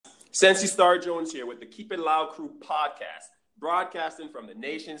Sensi Star Jones here with the Keep It Loud Crew podcast, broadcasting from the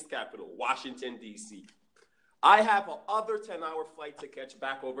nation's capital, Washington, D.C. I have a other 10-hour flight to catch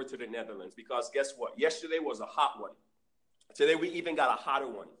back over to the Netherlands because guess what? Yesterday was a hot one. Today we even got a hotter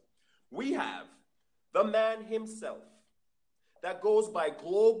one. We have the man himself that goes by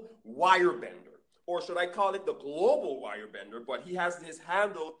Globe Wirebender, or should I call it the Global Wirebender, but he has his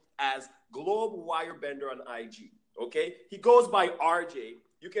handle as Globe Wirebender on IG, okay? He goes by RJ.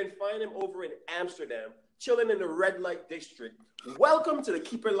 You can find him over in Amsterdam, chilling in the red light district. Welcome to the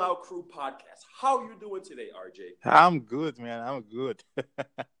Keep It Loud Crew podcast. How are you doing today, RJ? I'm good, man. I'm good.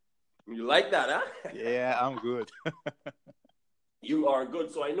 You like that, huh? Yeah, I'm good. You are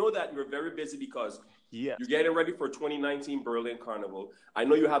good. So I know that you're very busy because Yes. you're getting ready for 2019 Berlin Carnival. I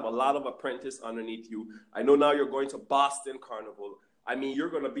know you have a lot of apprentices underneath you. I know now you're going to Boston Carnival. I mean, you're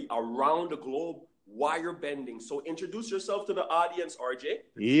going to be around the globe wire bending. So introduce yourself to the audience, RJ.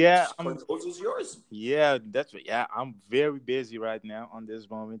 Yeah, Controls is yours. I'm very busy right now on this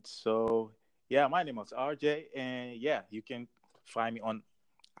moment. So yeah, my name is RJ, and yeah, you can find me on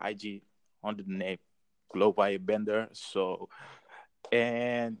IG under the name Global Bender. So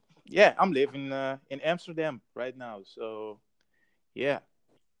and yeah, I'm living in Amsterdam right now. So yeah,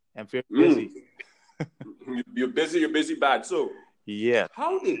 I'm very busy. You're busy bad. So Yeah.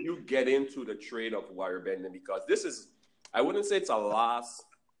 how did you get into the trade of wire bending? Because this is, I wouldn't say it's a lost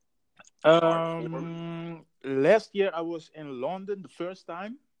art form. Last year I was in London the first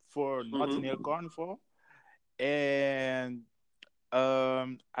time for Notting Hill Mm-hmm. Carnival, and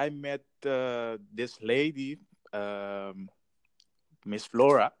I met this lady, Miss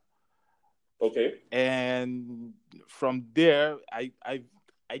Flora, Okay. and from there I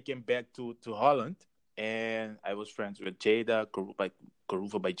came back to Holland, and I was friends with Jada,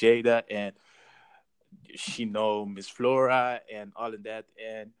 Karuva by Jada, and she know Miss Flora and all of that,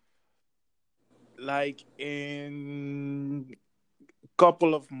 and like in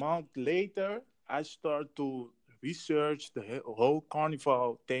couple of months later, I start to research the whole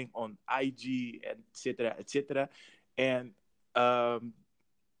carnival thing on IG, etc., etc., and um,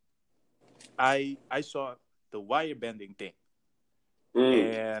 I saw the wire bending thing, Mm.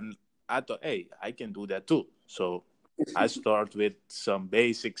 and I thought, hey, I can do that too. So I start with some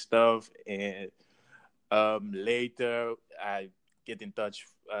basic stuff, and later I get in touch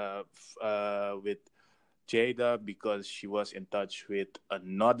with Jada because she was in touch with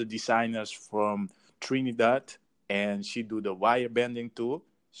another designers from Trinidad, and she do the wire bending too.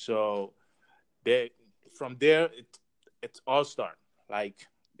 So they from there it all start like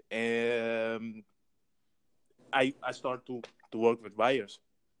um I start to work with wires.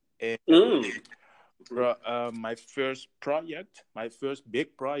 And Mm. my first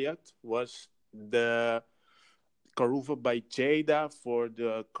big project was the Caruva by Jada for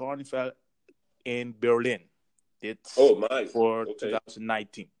the carnival in Berlin. It's Oh my. for Okay.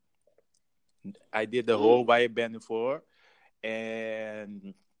 2019. I did the Mm. whole wire band for,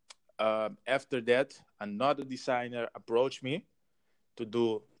 and after that, another designer approached me to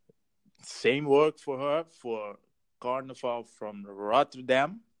do same work for her for Carnival from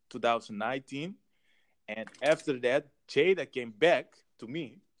Rotterdam 2019. And after that, Jada came back to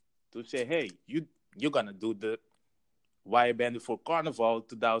me to say, "Hey, you're gonna do the wire band for Carnival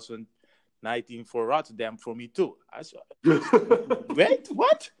 2019 for Rotterdam for me too." I said, "Wait,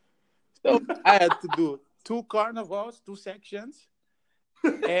 what?" So I had to do two carnivals, two sections,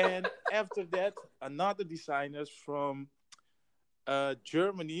 and after that, another designers from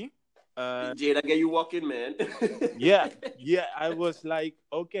Germany. Jada, get you walking, man. Yeah, yeah. I was like,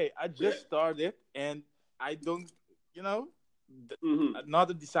 okay, I just started, and I don't, you know, Hmm.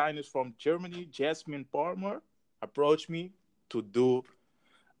 another designers from Germany, Jasmine Palmer, approached me to do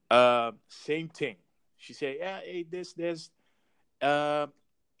same thing. She said, "Yeah, hey, this. Uh,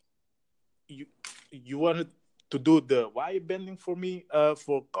 you you wanted to do the wire bending for me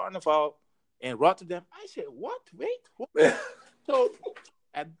for Carnival in Rotterdam?" I said, "What? Wait, what?" So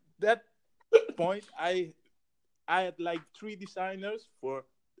at that point, I had like three designers for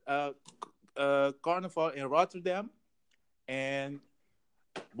uh, Carnival in Rotterdam and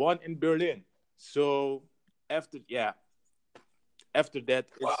one in Berlin. So after after that,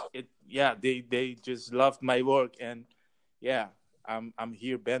 Wow. they just loved my work, and yeah, I'm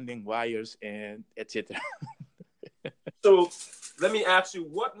here bending wires and etc. So let me ask you,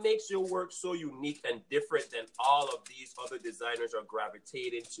 what makes your work so unique and different than all of these other designers are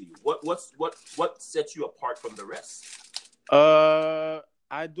gravitating to you? What sets you apart from the rest?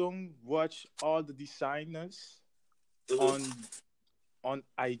 I don't watch all the designers on Mm-hmm.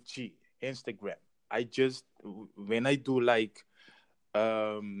 IG, Instagram. I just when I do like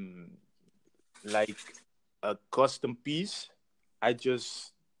um, like a custom piece, I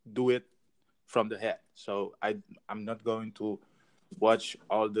just do it from the head. So I'm not going to watch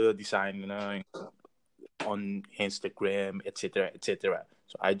all the design on Instagram, etc., etc.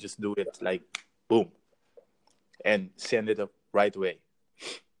 So I just do it like boom and send it up right away.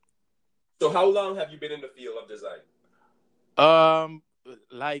 So how long have you been in the field of design? Um,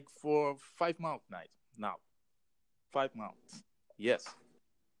 like for 5 months now. 5 months. Yes.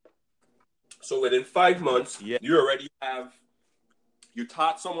 So within 5 months, Yeah. you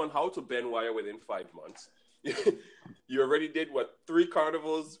taught someone how to bend wire within 5 months. You already did what, 3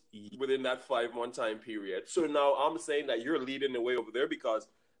 carnivals within that 5 month time period. So now I'm saying that you're leading the way over there because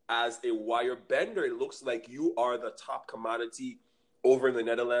as a wire bender, it looks like you are the top commodity over in the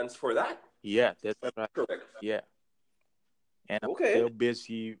Netherlands for that. Yeah, that's right. Correct. Yeah. And I'm Okay. still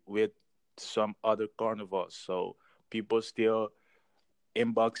busy with some other carnivals. So people still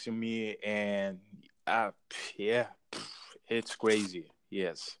inboxing me and yeah, it's crazy.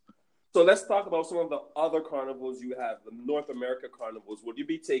 Yes. So let's talk about some of the other carnivals you have, the North America carnivals. Would you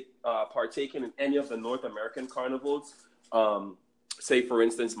be partaking in any of the North American carnivals? Say, for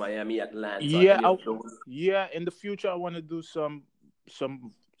instance, Miami, Atlanta, Yeah, any of those? yeah. In the future, I want to do some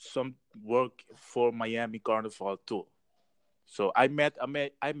work for Miami Carnival too. So I met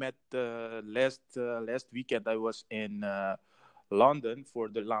last weekend. I was in London for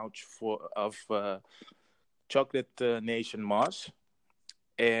the launch of Chocolate Nation Mars,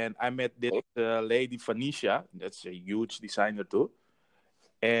 and I met this lady Phoenicia. That's a huge designer too.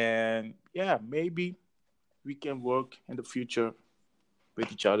 And yeah, maybe we can work in the future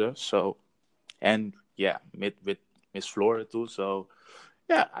with each other. So and yeah, met with Miss Flora too. So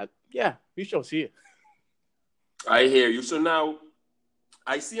yeah, yeah, we shall see. I hear you. So now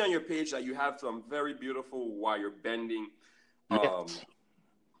I see on your page that you have some very beautiful wire bending um, Yes.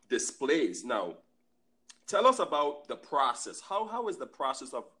 displays. Now, tell us about the process. How is the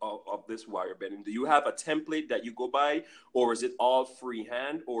process of this wire bending? Do you have a template that you go by, or is it all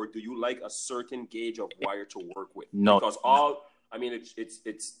freehand, or do you like a certain gauge of wire to work with? No. Because I mean,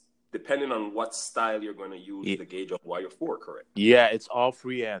 it's depending on what style you're going to use the gauge of wire for, correct? Yeah, it's all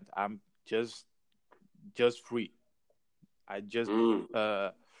freehand. I'm just free. I just Mm,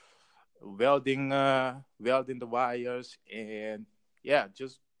 uh welding the wires and yeah,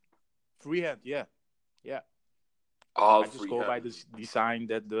 just freehand. Yeah, yeah. all I just go by freehand. this design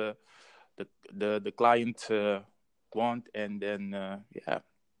that the client want, and then yeah,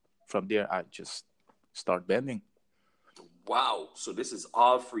 from there I just start bending. Wow. So this is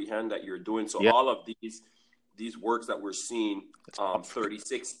all freehand that you're doing. So Yeah, all of these works that we're seeing, it's all free.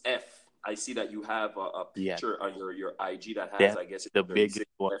 36F. I see that you have a Yeah, picture on your IG that has, that's I guess, it's the biggest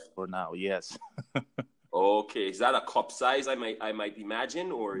one 36F. for now. Yes. Okay, is that a cup size? I might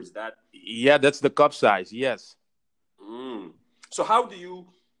imagine, or is that? Yeah, that's the cup size. Yes. Mm. So how do you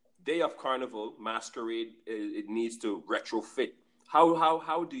day of carnival masquerade? It needs to retrofit.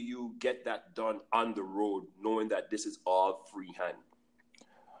 How do you get that done on the road, knowing that this is all freehand?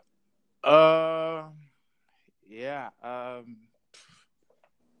 Uh, yeah.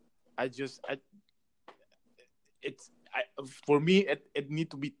 I just I it's I for me it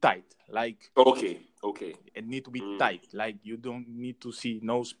need to be tight. Like Okay, okay. it need to be Mm. tight. Like you don't need to see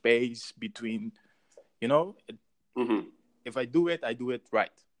no space between. You know, Mm-hmm. if I do it, I do it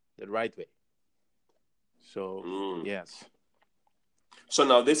right, the right way. So Mm. yes, So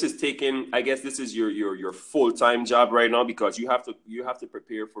now this is taking. I guess this is your full time job right now because you have to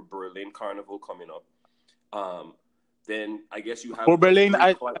prepare for Berlin Carnival coming up. Um, then I guess you for have the Berlin,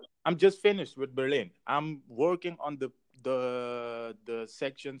 three. I'm just finished with Berlin. I'm working on the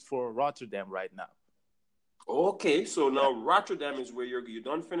sections for Rotterdam right now. Okay, so Yeah, now Rotterdam is where you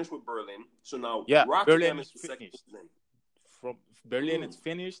done finished with Berlin. So now yeah. Berlin Rotterdam is is the second finished. thing. From Berlin, Mm. it's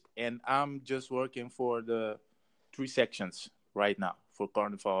finished, and I'm just working for the three sections right now for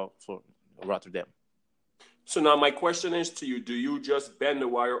Carnival for Rotterdam. So now my question is to you: do you just bend the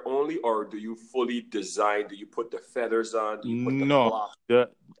wire only, or do you fully design? Do you put the feathers on? Do you put the No, block? the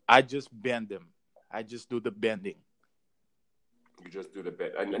I just bend them. I just do the bending. You just do the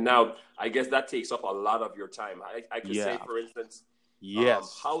bend, and now I guess that takes up a lot of your time. I could say, Yeah. for instance,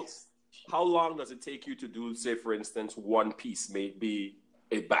 Yes. how long does it take you to do, say, for instance, one piece, maybe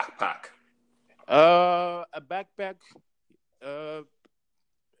a backpack? A backpack. Uh,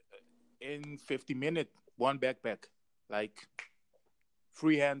 in 50 minutes, one backpack, like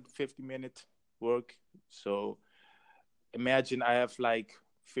freehand 50-minute work. So imagine I have like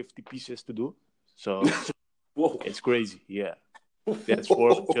 50 pieces to do. So Whoa. it's crazy. Yeah. That's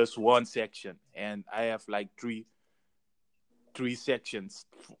for just one section. And I have like three 3 sections.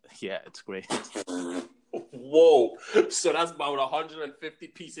 Yeah, it's great. Whoa. So that's about 150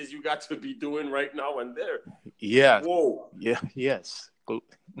 pieces you got to be doing right now and there. Yeah. Whoa. Yeah. Yes. Cool.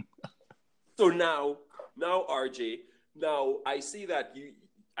 So now, RJ, now I see that you,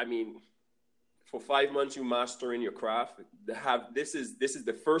 I mean, for 5 months you mastering your craft. This is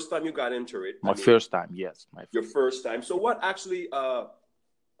the first time you got into it. My first time, yes. Your first time. So what actually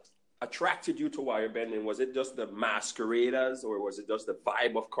attracted you to wire bending? Was it just the masqueraders, or was it just the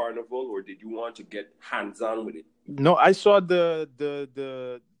vibe of carnival, or did you want to get hands on with it? No, I saw the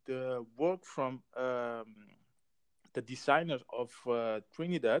work from the designers of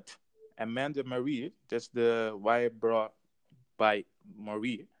Trinidad, Amanda Marie. That's the wire brought by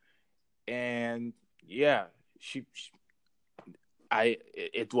Marie, and yeah,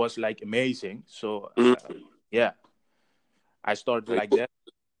 it was like amazing. So yeah, I started like that.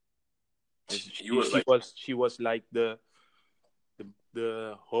 She was like the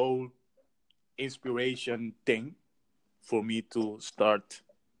whole inspiration thing for me to start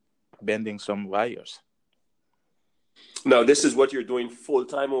bending some wires. Now, this is what you're doing full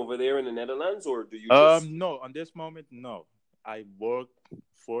time over there in the Netherlands, or do you No, on this moment, no. I work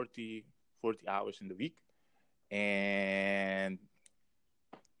 40 hours in the week, and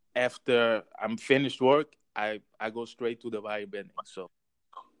after I'm finished work, I go straight to the wire bending. So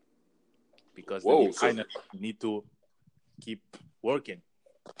because the designer need to keep working.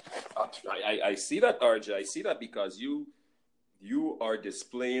 I see that, RJ. I see that because you are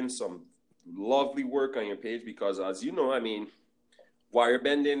displaying some lovely work on your page, because, as you know, I mean, wire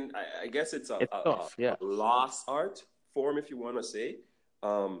bending, I guess it's a lost art form, if you want to say.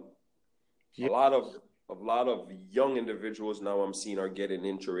 A lot of young individuals now I'm seeing are getting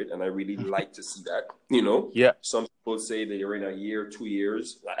into it, and I really like to see that. You know, some people say that you're in a year, 2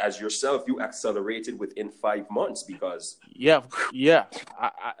 years. As yourself, you accelerated within 5 months because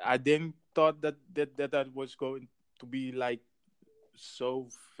I didn't thought that was going to be like so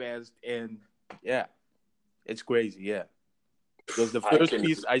fast, and yeah, it's crazy. Yeah, because the first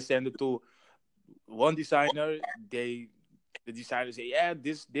piece I sent it to one designer, the designer say, yeah,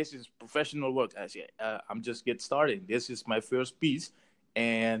 this is professional work. I say, I'm just get started. This is my first piece,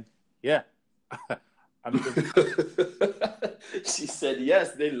 and yeah, she said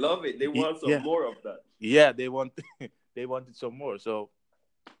yes, they love it, they want some more of that. Yeah, they wanted some more, so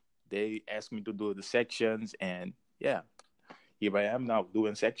they asked me to do the sections, and yeah, here I am now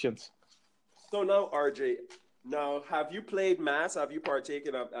doing sections. So now, RJ, have you played mass? Have you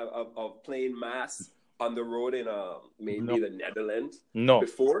partaken of playing mass on the road in maybe the Netherlands? No.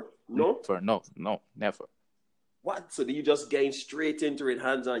 Before? No? Never. What? So do you just gain straight into it,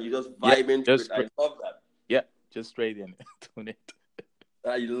 hands on? You just vibe into it? I love that. Yeah, just straight in doing it.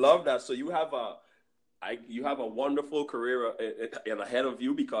 I love that. So you have a wonderful career ahead of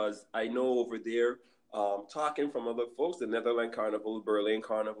you, because I know over there, talking from other folks, the Netherlands Carnival, Berlin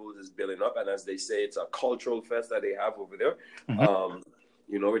Carnival is building up, and as they say, it's a cultural fest that they have over there. Mm-hmm.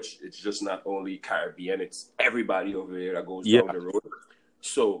 You know, it's just not only Caribbean; it's everybody over there that goes down the road.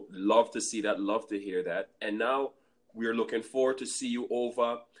 So love to see that, love to hear that, and now we're looking forward to see you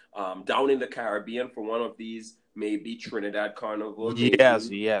over down in the Caribbean for one of these, maybe Trinidad Carnival. Yes,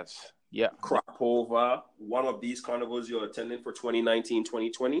 yeah. Crapova, one of these carnivals you're attending for 2019,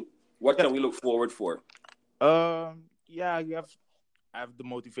 2020. What can we look forward for? Yeah, I have the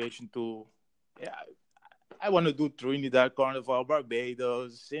motivation to, I want to do Trinidad Carnival,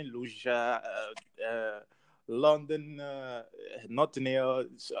 Barbados, St. Lucia, London, Notting Hill.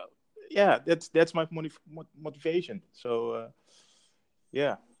 So, yeah, that's my motivation. So,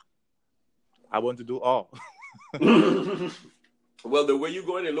 yeah, I want to do all. Well, the way you're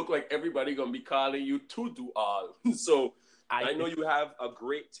going, it look like everybody going to be calling you to do all. So I know you have a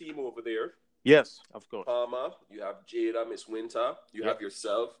great team over there. Yes, of course. Palma, you have Jada, Miss Winter, you have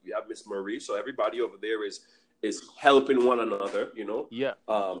yourself, you have Miss Marie. So everybody over there is helping one another, you know? Yeah,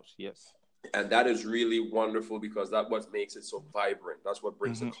 yes. And that is really wonderful, because that's what makes it so vibrant. That's what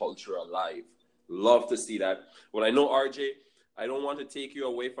brings the culture alive. Love to see that. Well, I know, RJ, I don't want to take you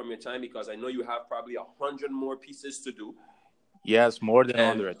away from your time, because I know you have probably 100 more pieces to do. Yes, more than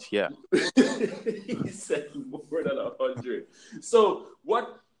 100, yeah. He said more than 100. So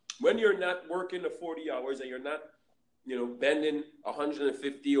when you're not working the 40 hours and you're not, bending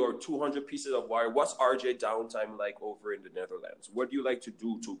 150 or 200 pieces of wire, what's RJ downtime like over in the Netherlands? What do you like to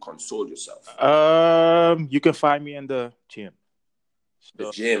do to console yourself? You can find me in the gym. So,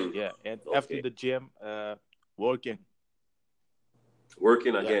 the gym? Yeah, and after the gym, working.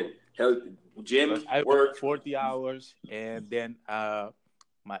 Working again. Gym, I work 40 hours, and then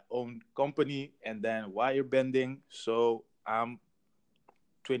my own company, and then wire bending. So I'm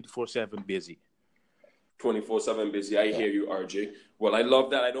 24/7 busy. 24/7 busy. I hear you, RJ. Well, I love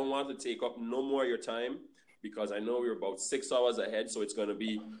that. I don't want to take up no more of your time because I know we're about 6 hours ahead, so it's going to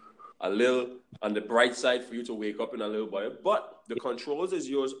be a little on the bright side for you to wake up in a little while. But the controls is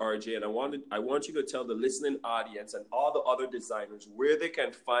yours, RJ, and I want you to tell the listening audience and all the other designers where they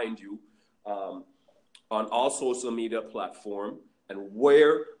can find you on all social media platform and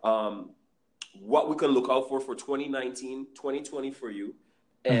where what we can look out for 2019, 2020 for you.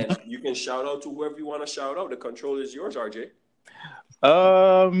 And you can shout out to whoever you want to shout out. The control is yours, RJ.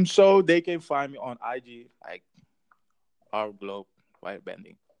 So they can find me on IG, like our globe wire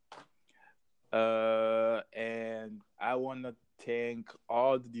bending. And I want to thank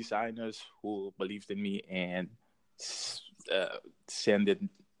all the designers who believed in me and send it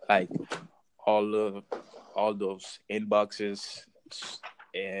like all those inboxes,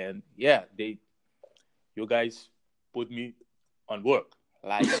 and yeah, you guys put me on work.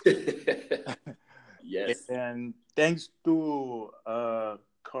 Like, yes. And thanks to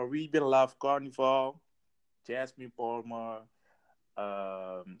Caribbean Love Carnival, Jasmine Palmer,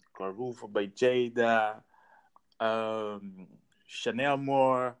 Carufa by Jada, Chanel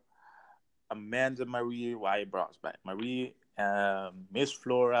Moore, Amanda Marie, Eyebrows by Marie, Miss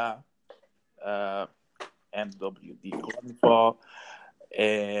Flora, MWD Carnival,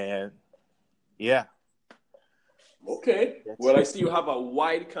 and yeah. Okay. Well, I see you have a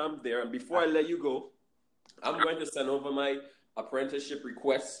wide camp there. And before I let you go, I'm going to send over my apprenticeship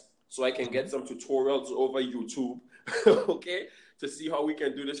requests so I can get some tutorials over YouTube, okay, to see how we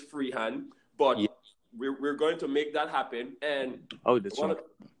can do this freehand. But Yeah. we're going to make that happen. And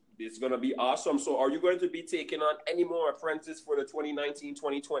it's going to be awesome. So are you going to be taking on any more apprentices for the 2019,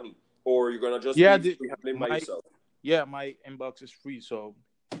 2020? Or are you going to just be freehanding by yourself? Yeah, my inbox is free. So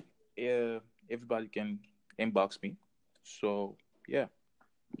everybody can inbox me. So yeah,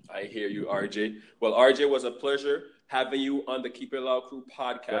 I hear you, RJ. Well, RJ, was a pleasure having you on the Keep It Loud Crew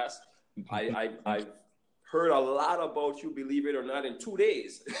podcast. I've heard a lot about you, believe it or not, in 2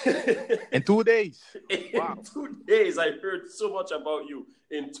 days. In 2 days. Wow. In 2 days, I heard so much about you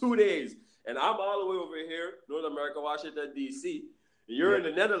in 2 days. And I'm all the way over here, North America, Washington, D.C. You're in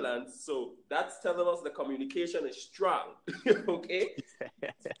the Netherlands, so that's telling us the communication is strong, okay?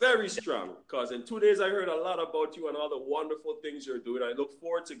 Very strong, because in 2 days I heard a lot about you and all the wonderful things you're doing. I look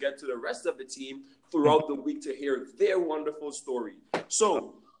forward to get to the rest of the team throughout the week to hear their wonderful story.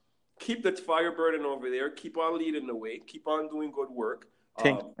 So keep the fire burning over there. Keep on leading the way. Keep on doing good work.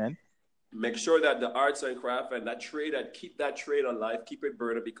 Thanks, man. Make sure that the arts and craft and that trade, and keep that trade alive, keep it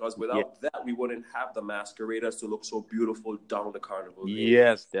burning, because without that, we wouldn't have the masqueraders to look so beautiful down the carnival.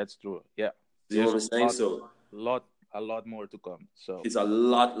 Yes, that's true. Yeah. You know what I'm saying? So a lot more to come. So it's a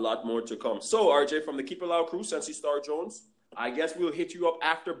lot more to come. So RJ, from the Keep It Loud crew, Sensi Star Jones, I guess we'll hit you up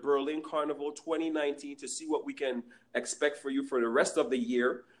after Berlin Carnival 2019 to see what we can expect for you for the rest of the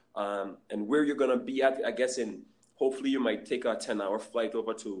year, and where you're gonna be at. I guess hopefully you might take a 10-hour flight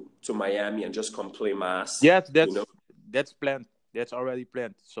over to Miami and just come play mass. Yes, that's planned. That's already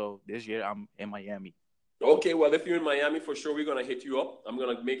planned. So this year I'm in Miami. Okay, well, if you're in Miami, for sure we're gonna hit you up. I'm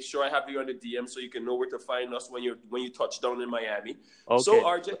gonna make sure I have you on the DM so you can know where to find us when you touch down in Miami. Okay. So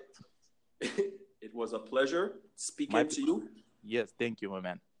RJ, it was a pleasure speaking to you. Yes, thank you, my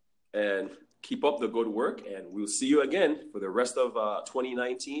man. And keep up the good work, and we'll see you again for the rest of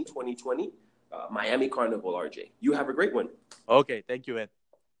 2019, 2020, Miami Carnival, RJ. You have a great one. Okay, thank you, man.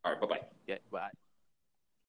 All right, bye-bye. Yeah, bye.